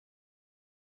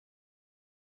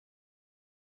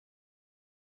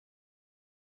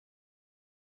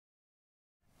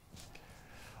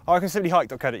I can simply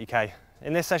hike.co.uk.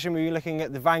 In this session we'll be looking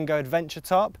at the Vango Adventure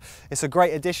Tarp. It's a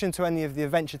great addition to any of the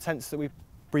adventure tents that we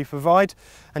provide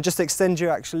and just extend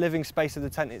your actual living space of the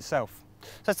tent itself. So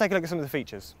let's take a look at some of the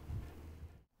features.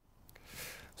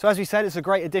 So as we said, it's a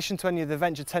great addition to any of the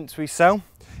adventure tents we sell.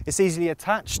 It's easily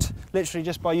attached, literally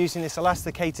just by using this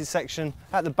elasticated section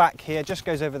at the back here, just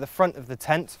goes over the front of the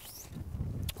tent.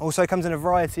 Also comes in a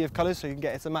variety of colours, so you can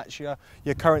get it to match your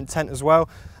current tent as well.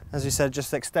 As we said,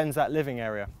 just extends that living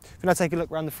area. If you now take a look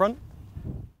around the front.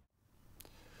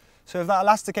 So with that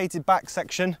elasticated back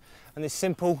section and this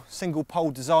simple single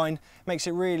pole design, makes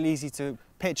it really easy to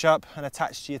pitch up and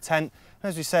attach to your tent. And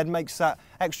as we said, makes that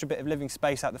extra bit of living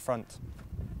space at the front.